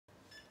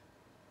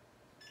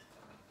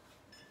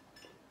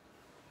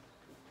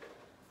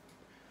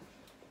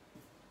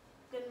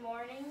Good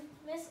morning,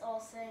 Miss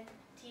Olson,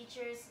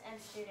 teachers, and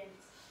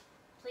students.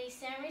 Please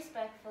stand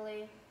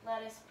respectfully.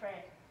 Let us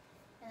pray.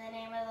 In the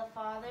name of the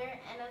Father,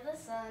 and of the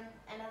Son,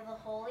 and of the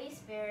Holy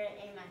Spirit,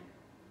 amen.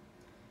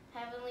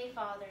 Heavenly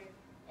Father,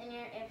 in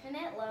your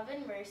infinite love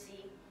and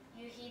mercy,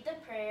 you heed the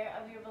prayer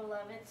of your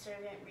beloved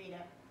servant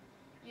Rita.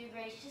 You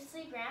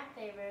graciously grant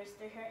favors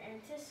through her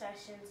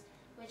intercessions,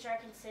 which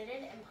are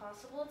considered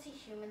impossible to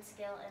human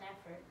skill and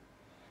effort.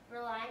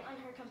 Relying on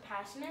her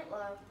compassionate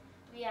love,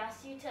 we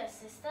ask you to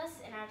assist us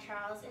in our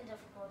trials and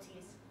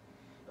difficulties.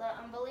 Let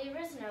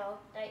unbelievers know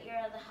that you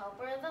are the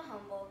helper of the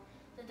humble,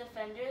 the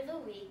defender of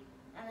the weak,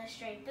 and the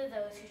strength of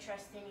those who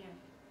trust in you.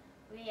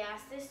 We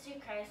ask this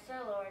through Christ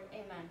our Lord.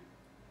 Amen.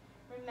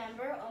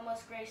 Remember, O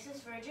most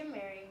gracious Virgin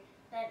Mary,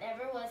 that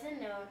never was it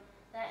known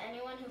that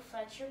anyone who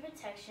fled your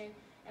protection,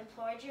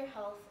 implored your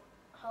help,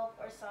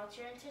 or sought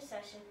your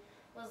intercession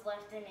was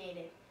left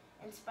unaided.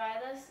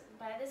 Inspired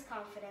by this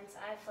confidence,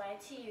 I fly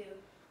to you,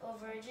 O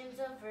Virgins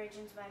of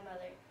Virgins, my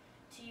Mother.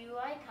 To you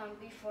I come,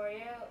 before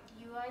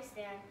you I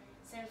stand,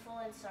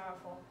 sinful and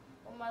sorrowful.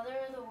 O Mother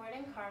of the Word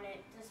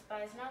incarnate,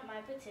 despise not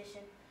my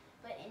petition,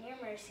 but in your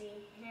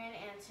mercy hear and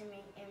answer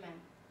me. Amen.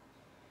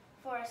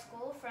 For our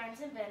school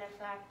friends and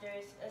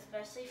benefactors,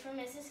 especially for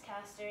Mrs.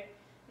 Castor,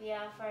 we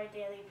offer our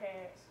daily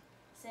prayers.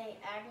 Saint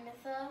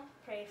Agnetha,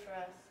 pray for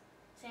us.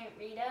 Saint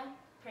Rita,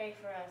 pray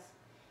for us.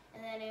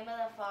 In the name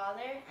of the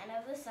Father, and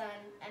of the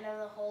Son, and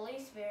of the Holy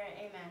Spirit,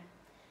 amen.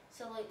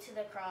 Salute to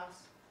the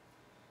cross.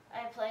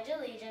 I pledge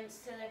allegiance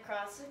to the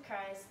cross of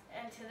Christ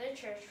and to the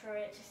church for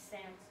which it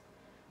stands,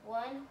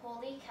 one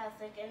holy,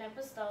 Catholic, and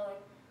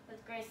apostolic,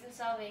 with grace and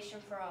salvation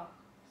for all.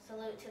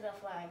 Salute to the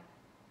flag.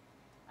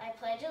 I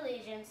pledge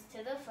allegiance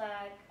to the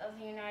flag of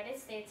the United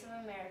States of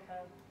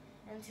America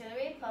and to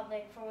the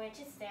republic for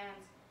which it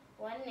stands,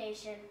 one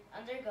nation,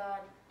 under God,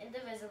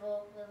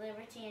 indivisible, with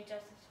liberty and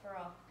justice for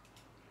all.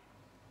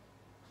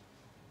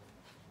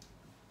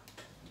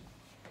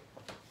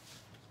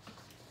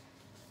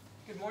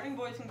 Good morning,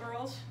 boys and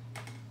girls.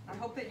 I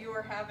hope that you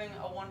are having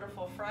a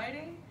wonderful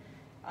Friday.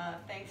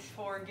 Thanks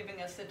for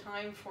giving us the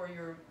time for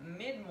your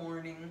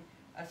mid-morning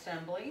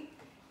assembly.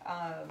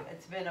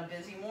 It's been a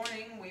busy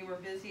morning. We were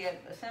busy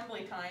at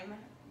assembly time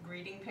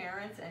greeting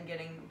parents and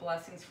getting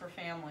blessings for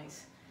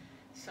families.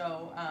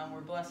 So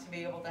we're blessed to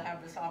be able to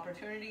have this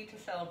opportunity to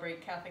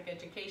celebrate Catholic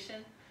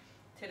education.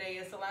 Today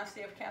is the last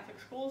day of Catholic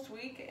Schools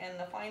Week, and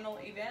the final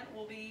event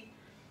will be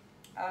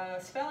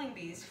spelling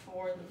bees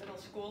for the middle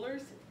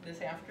schoolers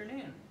this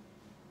afternoon.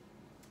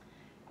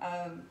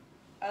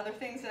 Other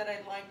things that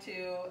I'd like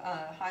to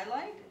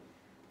highlight.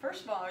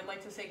 First of all, I'd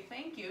like to say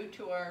thank you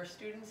to our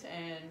students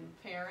and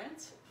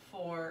parents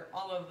for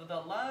all of the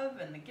love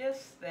and the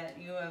gifts that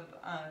you have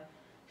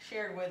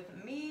shared with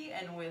me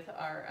and with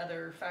our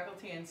other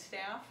faculty and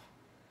staff.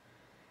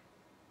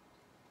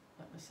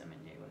 Let Ms.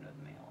 Diego know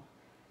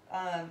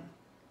the mail.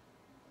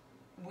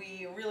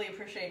 We really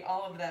appreciate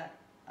all of that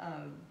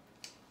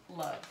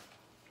love.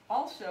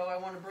 Also, I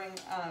want to bring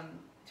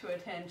to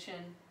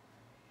attention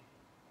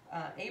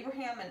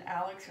Abraham and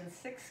Alex in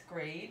 6th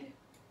grade.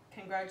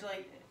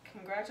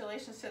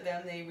 Congratulations to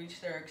them. They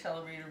reached their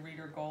accelerated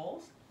reader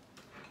goals.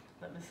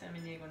 Let Ms.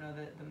 Diego know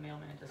that the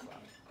mailman just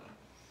left.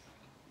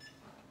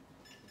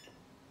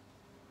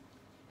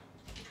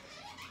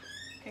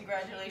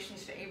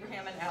 Congratulations to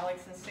Abraham and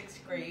Alex in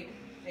 6th grade.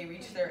 They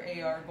reached their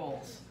AR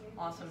goals.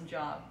 Awesome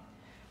job.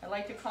 I'd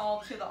like to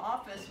call to the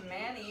office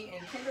Manny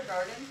in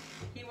kindergarten.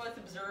 He was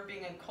observed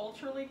being a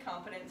culturally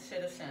competent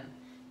citizen.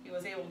 He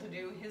was able to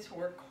do his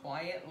work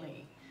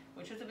quietly,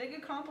 which is a big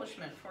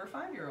accomplishment for a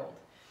 5-year-old.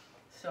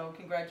 So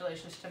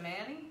congratulations to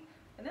Manny.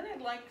 And then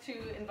I'd like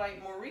to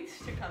invite Maurice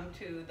to come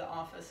to the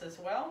office as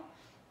well.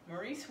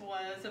 Maurice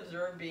was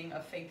observed being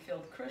a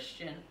faith-filled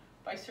Christian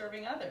by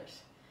serving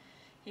others.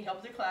 He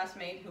helped a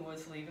classmate who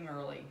was leaving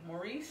early.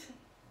 Maurice,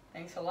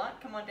 thanks a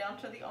lot. Come on down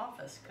to the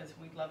office because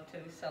we'd love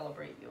to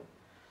celebrate you.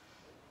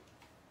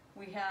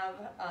 We have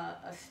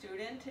a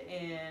student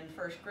in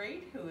 1st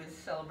grade who is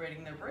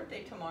celebrating their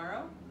birthday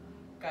tomorrow.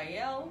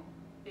 Gael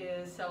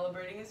is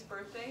celebrating his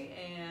birthday,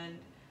 and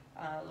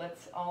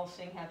let's all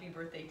sing happy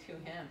birthday to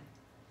him.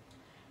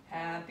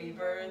 Happy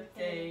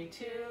birthday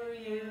to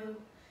you.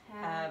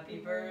 Happy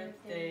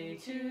birthday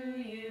to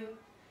you.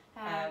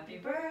 Happy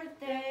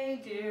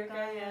birthday, dear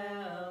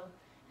Gael.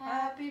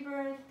 Happy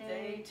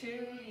birthday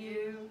to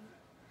you.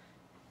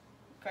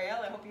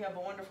 Gael, I hope you have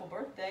a wonderful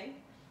birthday.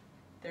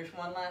 There's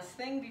one last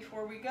thing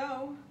before we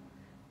go.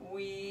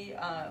 We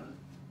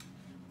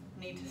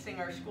need to sing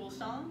our school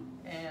song,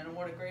 and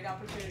what a great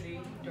opportunity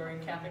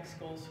during Catholic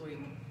Schools Week.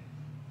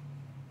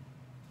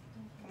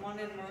 Come on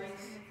in,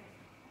 Maurice.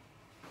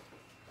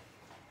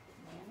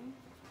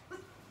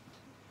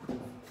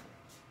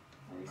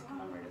 Maurice,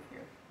 come on right up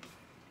here.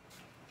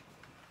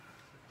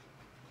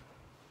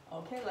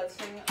 Okay, let's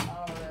sing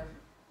our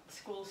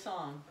school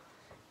song.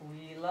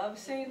 We love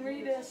St.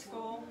 Rita's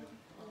School.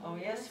 Oh,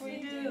 yes,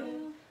 we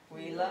do.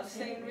 We love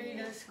St.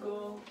 Rita's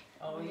School,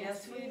 oh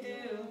yes we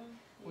do.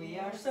 We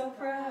are so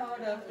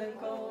proud of the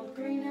gold,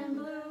 green and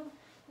blue.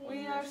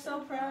 We are so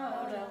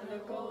proud of the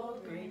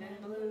gold, green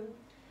and blue.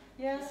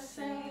 Yes,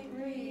 St.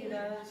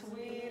 Rita's,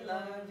 we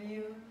love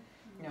you.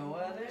 No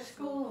other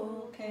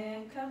school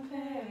can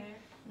compare.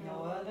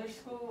 No other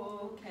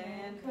school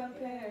can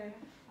compare.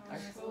 Our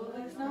school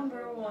is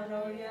number one,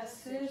 oh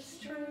yes, it's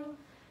true.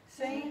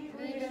 St.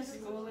 Rita's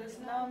school is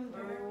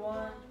number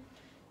one.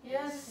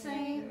 Yes,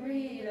 St.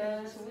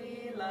 Rita's,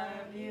 we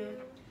love you.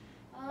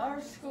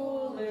 Our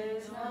school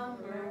is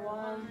number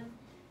one.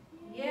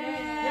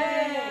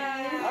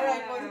 Yay! All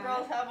right, boys and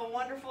girls, have a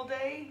wonderful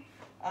day.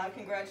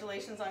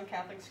 Congratulations on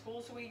Catholic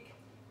Schools Week.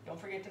 Don't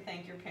forget to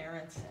thank your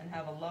parents and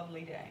have a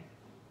lovely day.